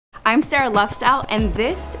I'm Sara Lufstout, and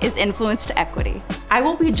this is Influence to Equity. I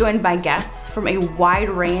will be joined by guests from a wide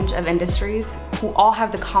range of industries who all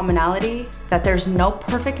have the commonality that there's no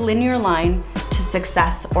perfect linear line to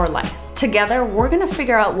success or life. Together, we're gonna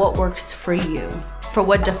figure out what works for you, for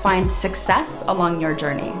what defines success along your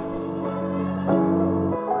journey.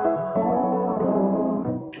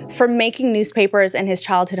 From making newspapers in his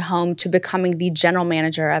childhood home to becoming the general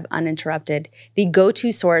manager of Uninterrupted, the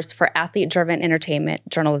go-to source for athlete-driven entertainment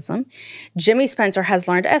journalism, Jimmy Spencer has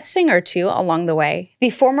learned a thing or two along the way. The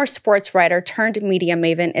former sports writer turned media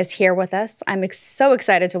maven is here with us. I'm so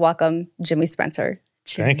excited to welcome Jimmy Spencer.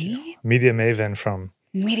 Jimmy? Thank you. Media maven from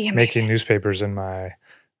making newspapers in my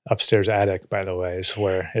upstairs attic, by the way, is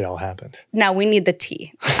where it all happened. Now we need the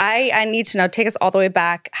tea. I need to know, take us all the way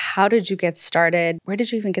back. How did you get started? Where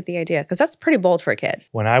did you even get the idea? Because that's pretty bold for a kid.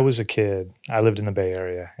 When I was a kid, I lived in the Bay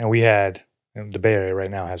Area, and the Bay Area right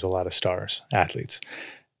now has a lot of stars, athletes.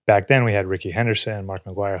 Back then, we had Ricky Henderson, Mark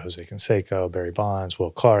McGuire, Jose Canseco, Barry Bonds, Will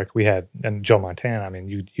Clark. And Joe Montana. I mean,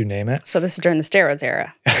 you name it. So this is during the steroids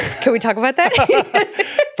era. Can we talk about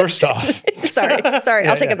that? First off. Sorry,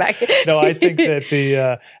 I'll take it back. No, I think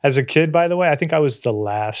that as a kid, by the way, I think I was the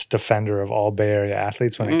last defender of all Bay Area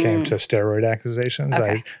athletes when it came to steroid accusations.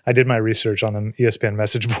 Okay. I did my research on the ESPN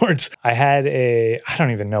message boards. I had I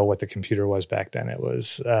don't even know what the computer was back then. It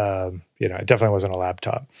was, it definitely wasn't a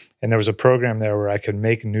laptop. And there was a program there where I could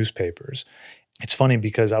make newspapers. It's funny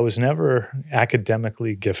because I was never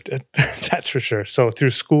academically gifted, that's for sure. So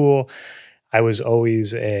through school, I was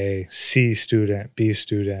always a C student, B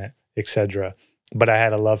student, etc. But I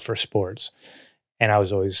had a love for sports. And I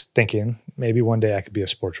was always thinking, maybe one day I could be a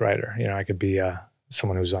sports writer. I could be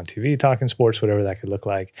someone who's on TV talking sports, whatever that could look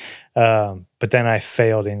like. But then I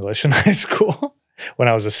failed English in high school when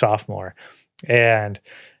I was a sophomore. And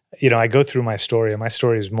I go through my story, and my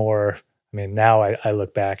story is more, now I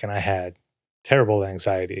look back and I had terrible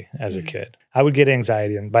anxiety as a kid. I would get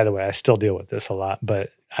anxiety, and by the way, I still deal with this a lot, but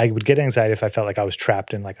I would get anxiety if I felt like I was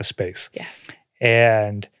trapped in like a space. Yes.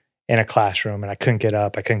 And in a classroom, and I couldn't get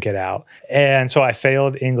up, I couldn't get out. And so I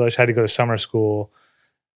failed English, had to go to summer school.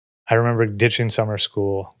 I remember ditching summer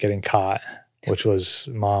school, getting caught,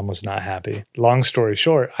 mom was not happy. Long story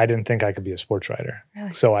short, I didn't think I could be a sports writer.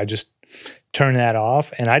 Really? So I just turned that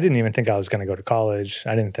off, and I didn't even think I was going to go to college.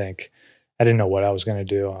 I didn't know what I was going to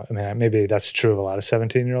do. Maybe that's true of a lot of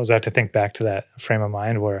 17-year-olds. I have to think back to that frame of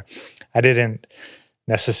mind where I didn't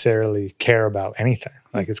necessarily care about anything.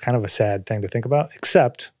 Like, it's kind of a sad thing to think about,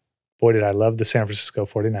 except, boy, did I love the San Francisco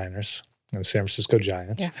 49ers and the San Francisco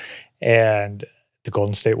Giants and the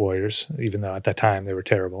Golden State Warriors, even though at that time they were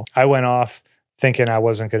terrible. I went off thinking I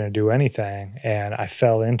wasn't going to do anything, and I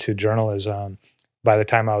fell into journalism by the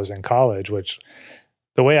time I was in college, which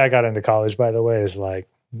the way I got into college, by the way, is like,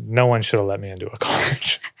 no one should have let me into a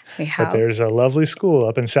college. But there's a lovely school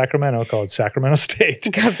up in Sacramento called Sacramento State.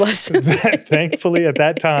 God bless them. That thankfully at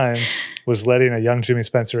that time was letting a young Jimmy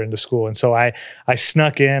Spencer into school. And so I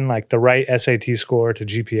snuck in like the right SAT score to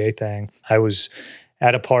GPA thing. I was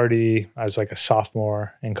at a party. I was like a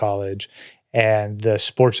sophomore in college, and the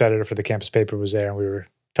sports editor for the campus paper was there, and we were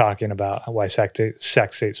talking about why Sac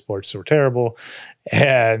State sports were terrible.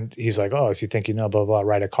 And he's like, oh, if you think you know, blah, blah,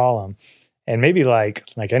 write a column. And maybe like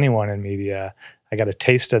anyone in media, I got a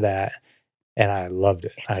taste of that, and I loved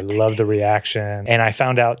it. I loved the reaction. And I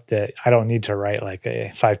found out that I don't need to write like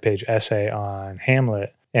a 5-page essay on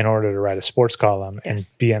Hamlet in order to write a sports column and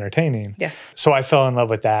be entertaining. Yes. So I fell in love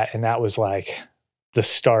with that, and that was like the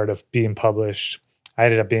start of being published. I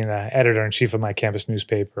ended up being the editor-in-chief of my campus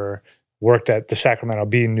newspaper, worked at the Sacramento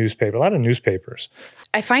Bee newspaper, a lot of newspapers.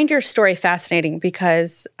 I find your story fascinating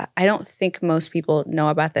because I don't think most people know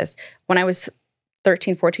about this. When I was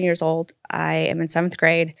 13, 14 years old, I am in 7th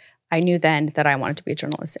grade. I knew then that I wanted to be a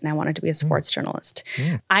journalist, and I wanted to be a sports journalist.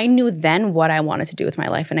 I knew then what I wanted to do with my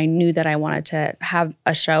life, and I knew that I wanted to have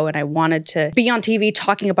a show, and I wanted to be on TV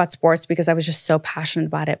talking about sports because I was just so passionate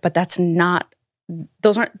about it. But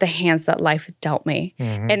those aren't the hands that life dealt me.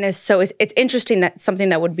 And it's interesting that something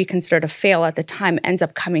that would be considered a fail at the time ends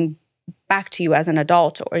up coming back to you as an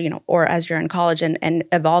adult, or as you're in college and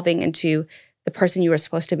evolving into the person you were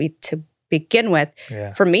supposed to be to begin with.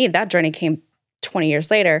 For me, that journey came 20 years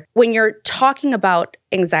later. When you're talking about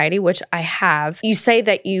anxiety, which I have, you say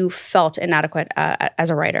that you felt inadequate as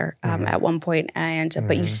a writer at one point,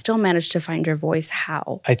 but you still managed to find your voice.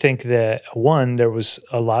 How? I think that, one, there was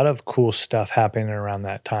a lot of cool stuff happening around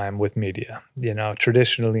that time with media.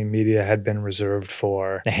 Traditionally, media had been reserved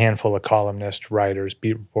for a handful of columnists, writers,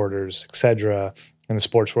 beat reporters, etc., in the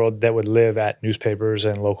sports world that would live at newspapers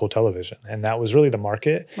and local television. And that was really the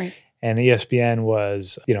market. Right. And ESPN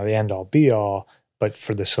was, the end-all, be-all. but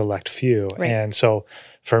for the select few. Right. And so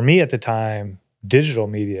for me at the time, digital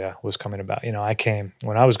media was coming about.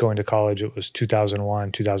 When I was going to college, it was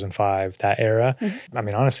 2001, 2005, that era. Mm-hmm. I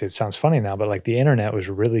mean, honestly, it sounds funny now, but like the internet was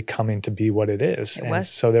really coming to be what it is.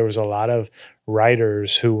 So there was a lot of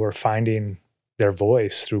writers who were finding their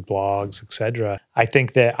voice through blogs, etc. I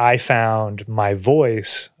think that I found my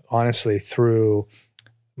voice, honestly, through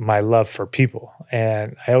my love for people.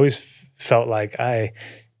 And I always felt like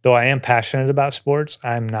though I am passionate about sports,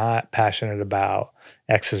 I'm not passionate about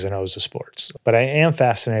X's and O's of sports. But I am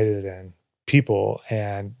fascinated in people,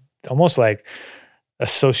 and almost like a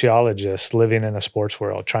sociologist living in a sports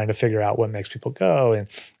world, trying to figure out what makes people go.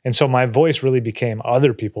 And so my voice really became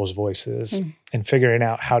other people's voices and figuring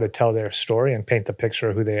out how to tell their story and paint the picture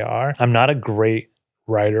of who they are. I'm not a great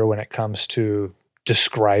writer when it comes to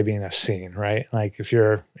describing a scene, right? Like if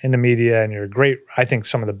you're in the media and you're great, I think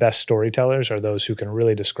some of the best storytellers are those who can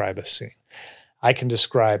really describe a scene. I can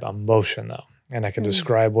describe emotion though. And I can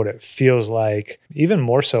describe what it feels like, even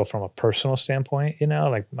more so from a personal standpoint,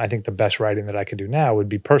 like I think the best writing that I could do now would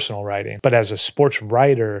be personal writing. But as a sports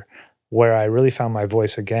writer, where I really found my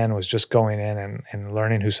voice again was just going in and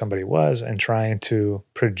learning who somebody was and trying to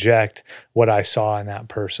project what I saw in that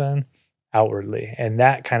person outwardly. And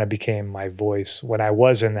that kind of became my voice when I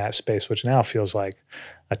was in that space, which now feels like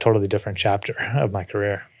a totally different chapter of my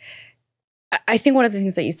career. I think one of the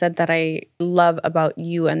things that you said that I love about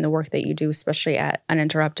you and the work that you do, especially at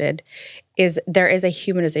Uninterrupted, is there is a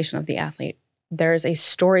humanization of the athlete. There is a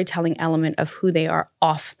storytelling element of who they are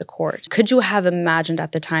off the court. Could you have imagined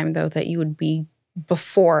at the time, though, that you would be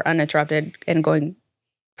before Uninterrupted and going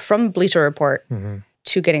from Bleacher Report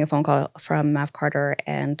to getting a phone call from Mav Carter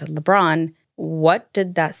and LeBron? What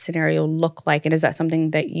did that scenario look like? And is that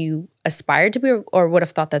something that you aspired to be or would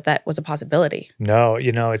have thought that that was a possibility? No,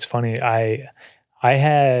 it's funny. I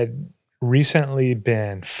had recently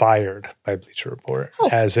been fired by Bleacher Report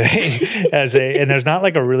as a, and there's not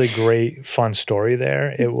like a really great fun story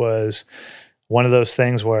there. It was one of those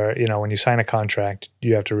things where, when you sign a contract,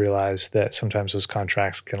 you have to realize that sometimes those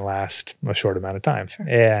contracts can last a short amount of time. Sure.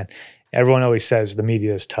 And everyone always says the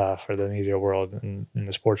media is tough, or the media world and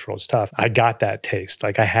the sports world is tough. I got that taste.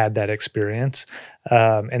 Like I had that experience.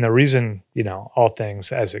 And the reason, all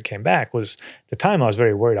things as it came back was the time I was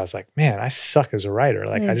very worried. I was like, man, I suck as a writer.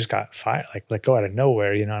 Like I just got fired, like let go out of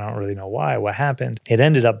nowhere. I don't really know why, what happened. It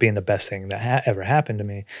ended up being the best thing that ever happened to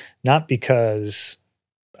me. Not because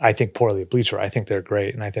I think poorly of Bleacher. I think they're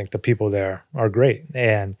great. And I think the people there are great.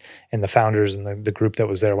 And the founders and the group that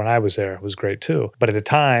was there when I was there was great too. But at the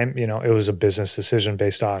time, it was a business decision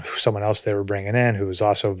based on someone else they were bringing in who was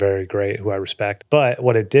also very great, who I respect. But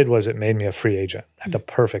what it did was it made me a free agent at the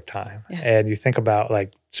perfect time. Yes. And you think about,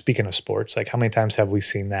 like, speaking of sports, like how many times have we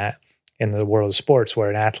seen that in the world of sports where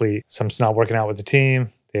an athlete, someone's not working out with the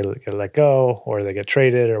team, they get let go or they get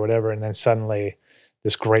traded or whatever, and then suddenly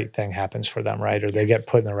this great thing happens for them, right? Or they get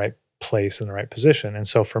put in the right place, in the right position. And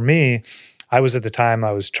so for me, I was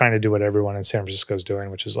trying to do what everyone in San Francisco is doing,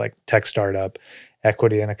 which is like tech startup,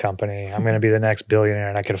 equity in a company. I'm going to be the next billionaire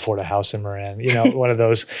and I can afford a house in Marin, one of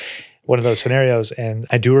those scenarios. And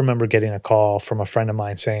I do remember getting a call from a friend of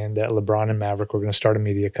mine saying that LeBron and Maverick were going to start a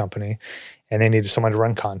media company and they needed someone to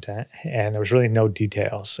run content. And there was really no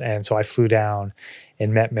details. And so I flew down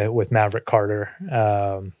and met with Maverick Carter,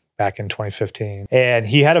 back in 2015. And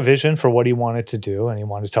he had a vision for what he wanted to do, and he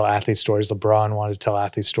wanted to tell athlete stories. LeBron wanted to tell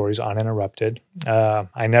athlete stories uninterrupted.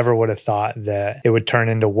 I never would have thought that it would turn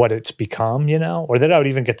into what it's become, or that I would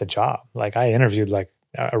even get the job. Like I interviewed like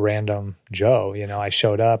a random Joe, I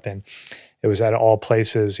showed up and it was at all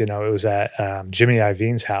places, it was at Jimmy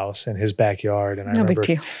Iovine's house in his backyard. And I remember, big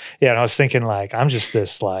deal. Yeah, and I was thinking like, I'm just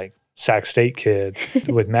this like Sac State kid.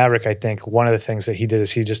 With Maverick, I think one of the things that he did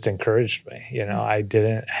is he just encouraged me. I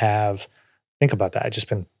didn't think about that. I'd just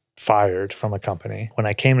been fired from a company. When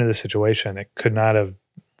I came into the situation, it could not have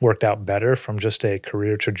worked out better from just a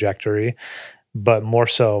career trajectory, but more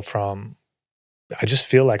so from, I just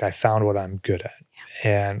feel like I found what I'm good at.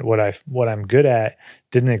 And what I'm good at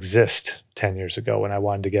didn't exist 10 years ago when I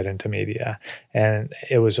wanted to get into media. And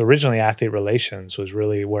it was originally athlete relations was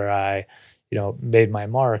really where I made my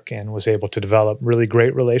mark and was able to develop really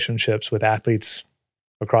great relationships with athletes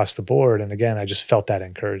across the board. And again, I just felt that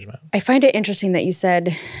encouragement. I find it interesting that you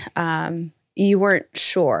said you weren't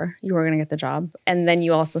sure you were going to get the job. And then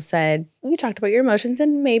you also said, you talked about your emotions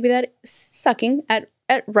and maybe that sucking at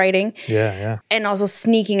writing. Yeah. And also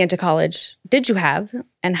sneaking into college. Did you have,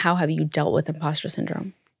 and how have you dealt with imposter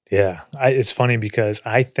syndrome? Yeah, it's funny because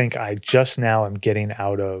I think I just now am getting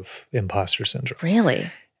out of imposter syndrome.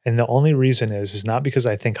 Really? And the only reason is not because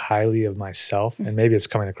I think highly of myself. And maybe it's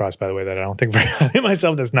coming across, by the way, that I don't think very highly of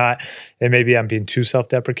myself. That's not, and maybe I'm being too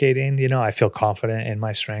self-deprecating. You know, I feel confident in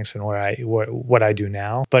my strengths and what I do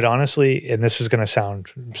now. But honestly, and this is going to sound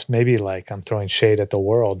maybe like I'm throwing shade at the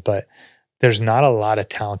world, but there's not a lot of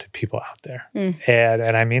talented people out there.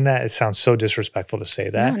 And I mean that, it sounds so disrespectful to say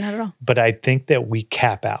that. No, not at all. But I think that we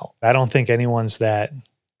cap out. I don't think anyone's that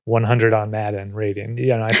 100 on Madden rating.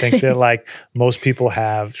 You know, I think that like most people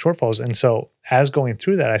have shortfalls. And so as going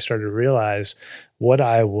through that, I started to realize what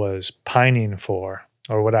I was pining for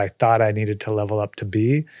or what I thought I needed to level up to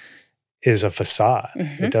be is a facade.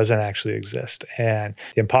 It doesn't actually exist. And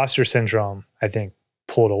the imposter syndrome, I think,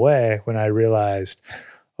 pulled away when I realized,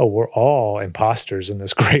 oh, we're all imposters in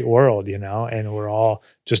this great world, you know, and we're all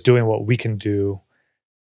just doing what we can do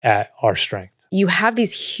at our strength. You have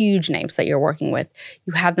these huge names that you're working with.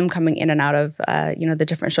 You have them coming in and out of, the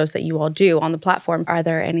different shows that you all do on the platform. Are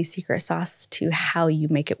there any secret sauce to how you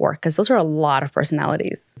make it work? Because those are a lot of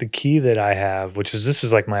personalities. The key that I have, this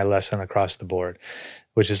is like my lesson across the board,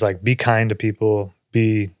 which is like, be kind to people,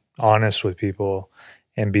 be honest with people,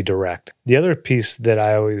 and be direct. The other piece that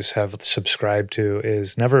I always have subscribed to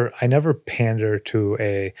is I never pander to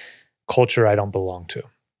a culture I don't belong to.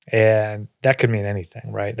 And that could mean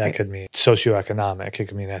anything, right? That could mean socioeconomic. It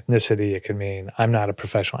could mean ethnicity. It could mean I'm not a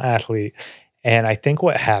professional athlete. And I think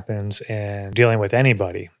what happens in dealing with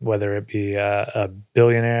anybody, whether it be a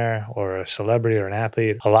billionaire or a celebrity or an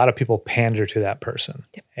athlete, a lot of people pander to that person.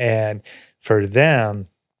 Yep. And for them,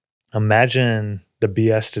 imagine the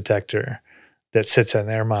BS detector that sits in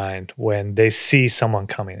their mind when they see someone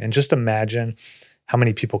coming. And just imagine how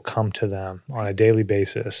many people come to them on a daily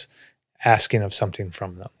basis asking of something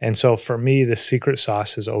from them. And so for me, the secret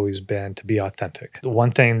sauce has always been to be authentic. The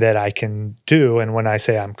one thing that I can do, and when I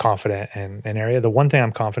say I'm confident in an area, the one thing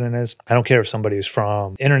I'm confident is I don't care if somebody's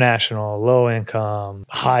from international, low income,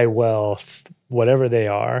 high wealth, whatever they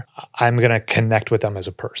are, I'm going to connect with them as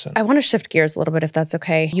a person. I want to shift gears a little bit, if that's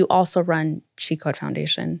okay. You also run Cheatcode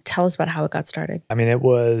Foundation. Tell us about how it got started. I mean, it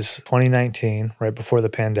was 2019, right before the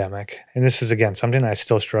pandemic. And this is, again, something I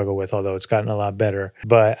still struggle with, although it's gotten a lot better.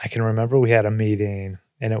 But I can remember we had a meeting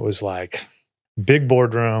and it was like big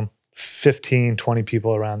boardroom, 15, 20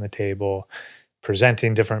 people around the table,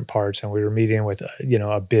 presenting different parts. And we were meeting with,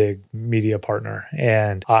 a big media partner.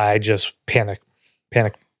 And I just panicked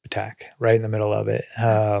attack right in the middle of it,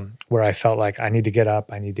 where I felt like I need to get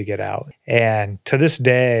up, I need to get out. And to this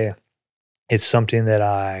day, it's something that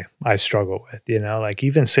I struggle with, like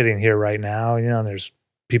even sitting here right now, and there's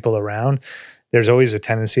people around, there's always a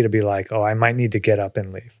tendency to be like, oh, I might need to get up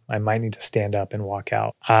and leave. I might need to stand up and walk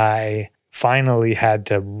out. I finally had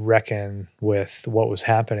to reckon with what was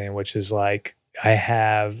happening, which is like, I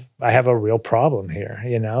have a real problem here,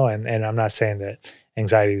 and I'm not saying that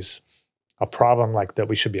anxiety's a problem like that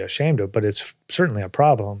we should be ashamed of, but it's certainly a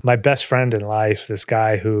problem. My best friend in life, this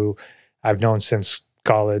guy who I've known since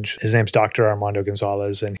college, his name's Dr. Armando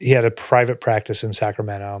Gonzalez, and he had a private practice in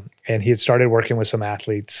Sacramento, and he had started working with some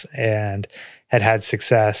athletes and had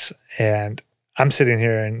success. And I'm sitting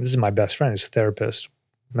here, and this is my best friend, he's a therapist.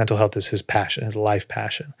 Mental health is his passion, his life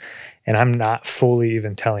passion. And I'm not fully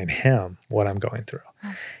even telling him what I'm going through.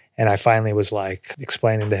 And I finally was like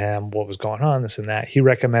explaining to him what was going on, this and that. He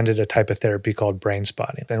recommended a type of therapy called brain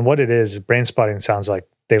spotting. And what it is, brain spotting sounds like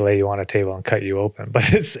they lay you on a table and cut you open, but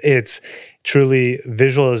it's truly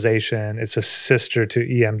visualization. It's a sister to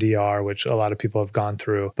EMDR, which a lot of people have gone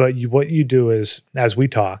through. But what you do is, as we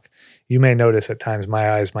talk, you may notice at times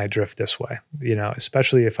my eyes might drift this way,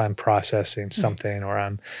 especially if I'm processing something or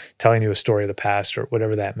I'm telling you a story of the past or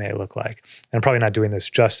whatever that may look like. And I'm probably not doing this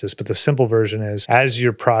justice, but the simple version is as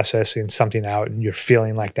you're processing something out and you're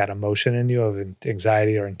feeling like that emotion in you of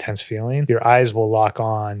anxiety or intense feeling, your eyes will lock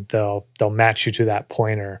on. They'll match you to that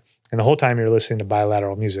pointer. And the whole time you're listening to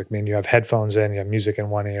bilateral music, I mean, you have headphones in, you have music in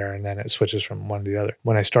one ear, and then it switches from one to the other.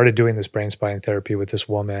 When I started doing this brain spotting therapy with this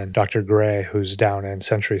woman, Dr. Gray, who's down in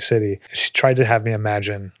Century City, she tried to have me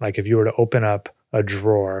imagine, like if you were to open up a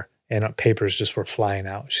drawer and papers just were flying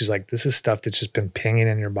out. She's like, this is stuff that's just been pinging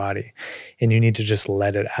in your body, and you need to just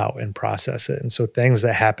let it out and process it. And so things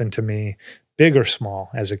that happened to me, big or small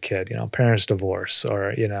as a kid, parents divorce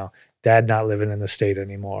or, dad not living in the state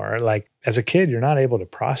anymore. Like as a kid, you're not able to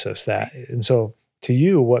process that. And so to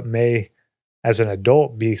you, what may as an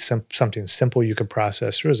adult be something simple you could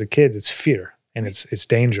process through, as a kid, it's fear and it's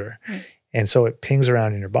danger. And so it pings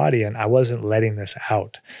around in your body, and I wasn't letting this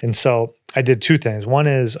out. And so I did two things. One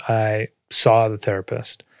is I saw the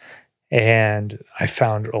therapist and I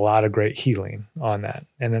found a lot of great healing on that.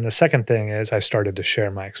 And then the second thing is I started to share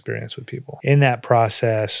my experience with people. In that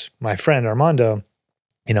process, my friend Armando,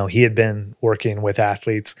 he had been working with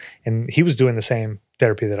athletes, and he was doing the same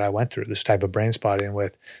therapy that I went through, this type of brain spotting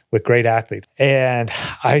with great athletes. And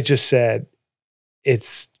I just said,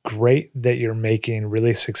 it's great that you're making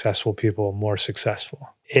really successful people more successful.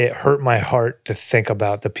 It hurt my heart to think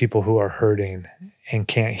about the people who are hurting and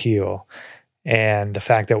can't heal, and the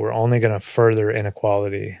fact that we're only going to further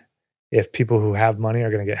inequality. If people who have money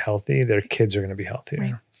are going to get healthy, their kids are going to be healthier.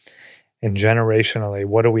 Right. And generationally,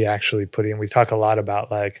 what are we actually putting? We talk a lot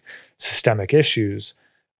about like systemic issues.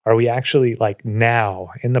 Are we actually like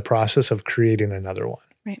now in the process of creating another one?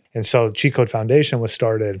 Right. And so Cheatcode Foundation was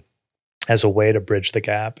started as a way to bridge the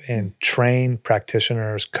gap and train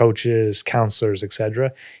practitioners, coaches, counselors, et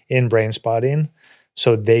cetera, in brain spotting,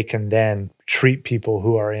 so they can then treat people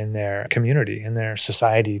who are in their community, in their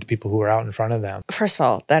society, the people who are out in front of them. First of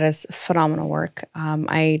all, that is phenomenal work. I'm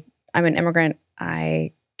an immigrant.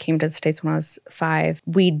 I came to the States when I was 5.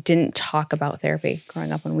 We didn't talk about therapy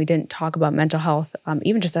growing up, and we didn't talk about mental health.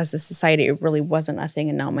 Even just as a society, it really wasn't a thing.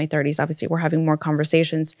 And now in my 30s, obviously, we're having more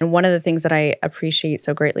conversations. And one of the things that I appreciate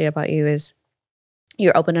so greatly about you is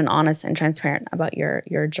you're open and honest and transparent about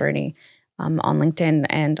your journey on LinkedIn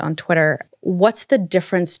and on Twitter. What's the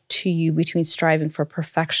difference to you between striving for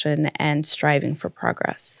perfection and striving for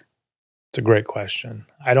progress? It's a great question.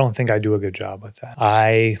 I don't think I do a good job with that.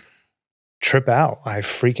 I trip out. I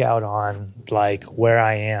freak out on like where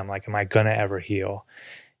I am. Like, am I going to ever heal?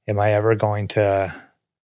 Am I ever going to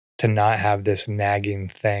not have this nagging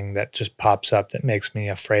thing that just pops up that makes me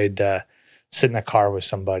afraid to sit in a car with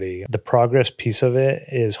somebody? The progress piece of it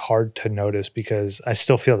is hard to notice because I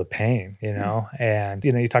still feel the pain, And,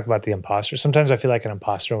 you talk about the imposter. Sometimes I feel like an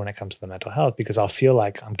imposter when it comes to the mental health because I'll feel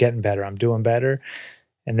like I'm getting better, I'm doing better.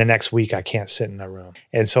 And the next week I can't sit in a room.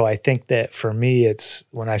 And so I think that for me, it's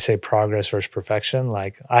when I say progress versus perfection,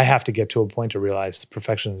 like I have to get to a point to realize the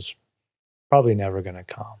perfection's probably never going to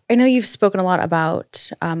come. I know you've spoken a lot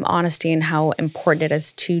about honesty and how important it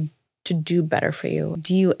is to do better for you.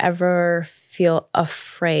 Do you ever feel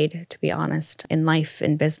afraid to be honest in life,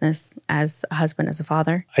 in business, as a husband, as a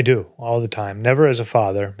father? I do, all the time. Never as a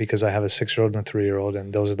father, because I have a 6-year-old and a 3-year-old,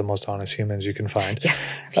 and those are the most honest humans you can find.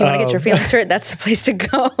 Yes. If you want to get your feelings hurt, that's the place to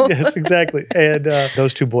go. Yes, exactly. And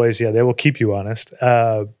those 2 boys, they will keep you honest.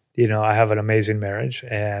 I have an amazing marriage,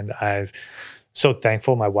 and I'm so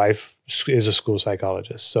thankful. My wife is a school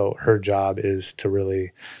psychologist, so her job is to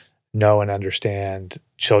really know and understand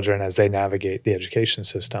children as they navigate the education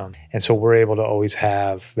system. And so we're able to always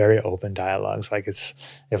have very open dialogues. Like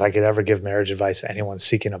if I could ever give marriage advice to anyone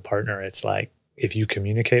seeking a partner, it's like, if you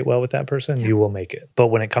communicate well with that person, you will make it. But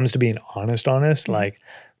when it comes to being honest, like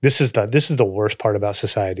this is the worst part about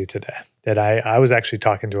society today. That I was actually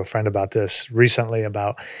talking to a friend about this recently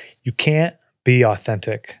about you can't be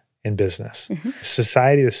authentic in business. Mm-hmm.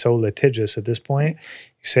 Society is so litigious at this point.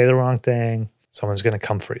 You say the wrong thing, someone's going to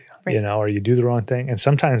come for you, or you do the wrong thing. And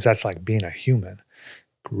sometimes that's like being a human.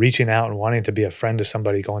 Reaching out and wanting to be a friend to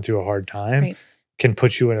somebody going through a hard time can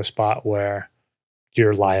put you in a spot where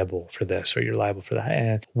you're liable for this or you're liable for that.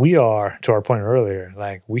 And we are, to our point earlier,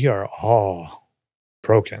 like we are all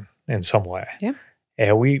broken in some way. Yeah.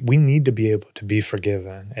 And we need to be able to be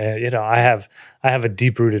forgiven. And, I have a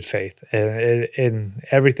deep-rooted faith in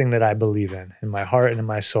everything that I believe in my heart and in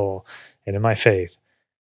my soul and in my faith.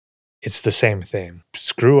 It's the same thing.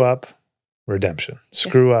 Screw up, redemption.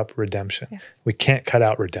 Screw up, redemption. Yes. We can't cut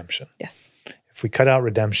out redemption. Yes. If we cut out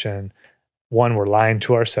redemption, one, we're lying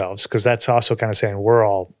to ourselves, because that's also kind of saying we're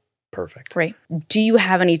all perfect. Right. Do you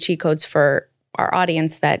have any cheat codes for our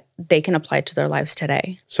audience that they can apply to their lives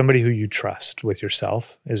today? Somebody who you trust with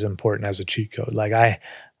yourself is important as a cheat code. Like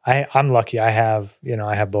I'm lucky. I have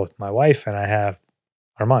both my wife and I have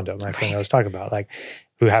Armando, my friend I was talking about, like,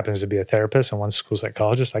 who happens to be a therapist and one's a school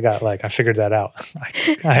psychologist. I figured that out.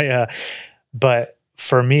 But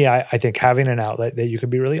for me, I think having an outlet that you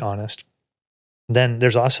can be really honest. Then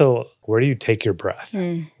there's also, where do you take your breath?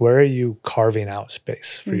 Where are you carving out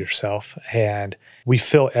space for yourself? And we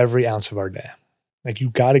fill every ounce of our day. Like,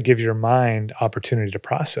 you got to give your mind opportunity to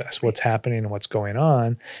process what's happening and what's going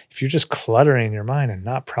on. If you're just cluttering your mind and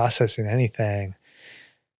not processing anything,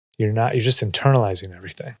 you're just internalizing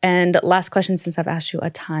everything. And last question, since I've asked you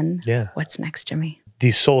a ton. Yeah. What's next, Jimmy?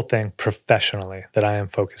 The sole thing professionally that I am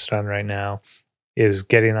focused on right now is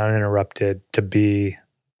getting Uninterrupted to be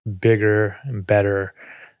bigger and better,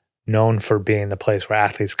 known for being the place where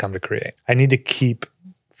athletes come to create. I need to keep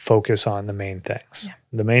focus on the main things. Yeah.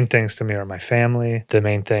 The main things to me are my family. The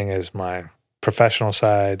main thing is my professional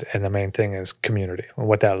side. And the main thing is community. And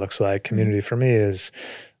what that looks like. Community for me is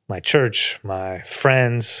my church, my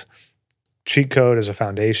friends, Cheatcode as a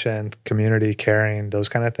foundation, community, caring, those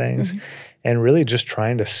kind of things. And really just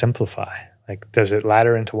trying to simplify. Like, does it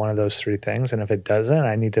ladder into one of those three things? And if it doesn't,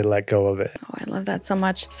 I need to let go of it. Oh, I love that so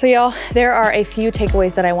much. So y'all, there are a few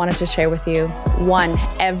takeaways that I wanted to share with you. One,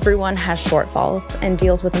 everyone has shortfalls and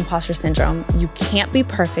deals with imposter syndrome. You can't be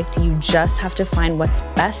perfect. You just have to find what's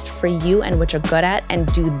best for you and what you're good at and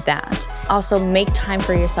do that. Also, make time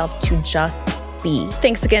for yourself to just be.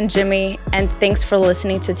 Thanks again, Jimmy. And thanks for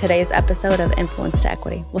listening to today's episode of Influence to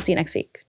Equity. We'll see you next week.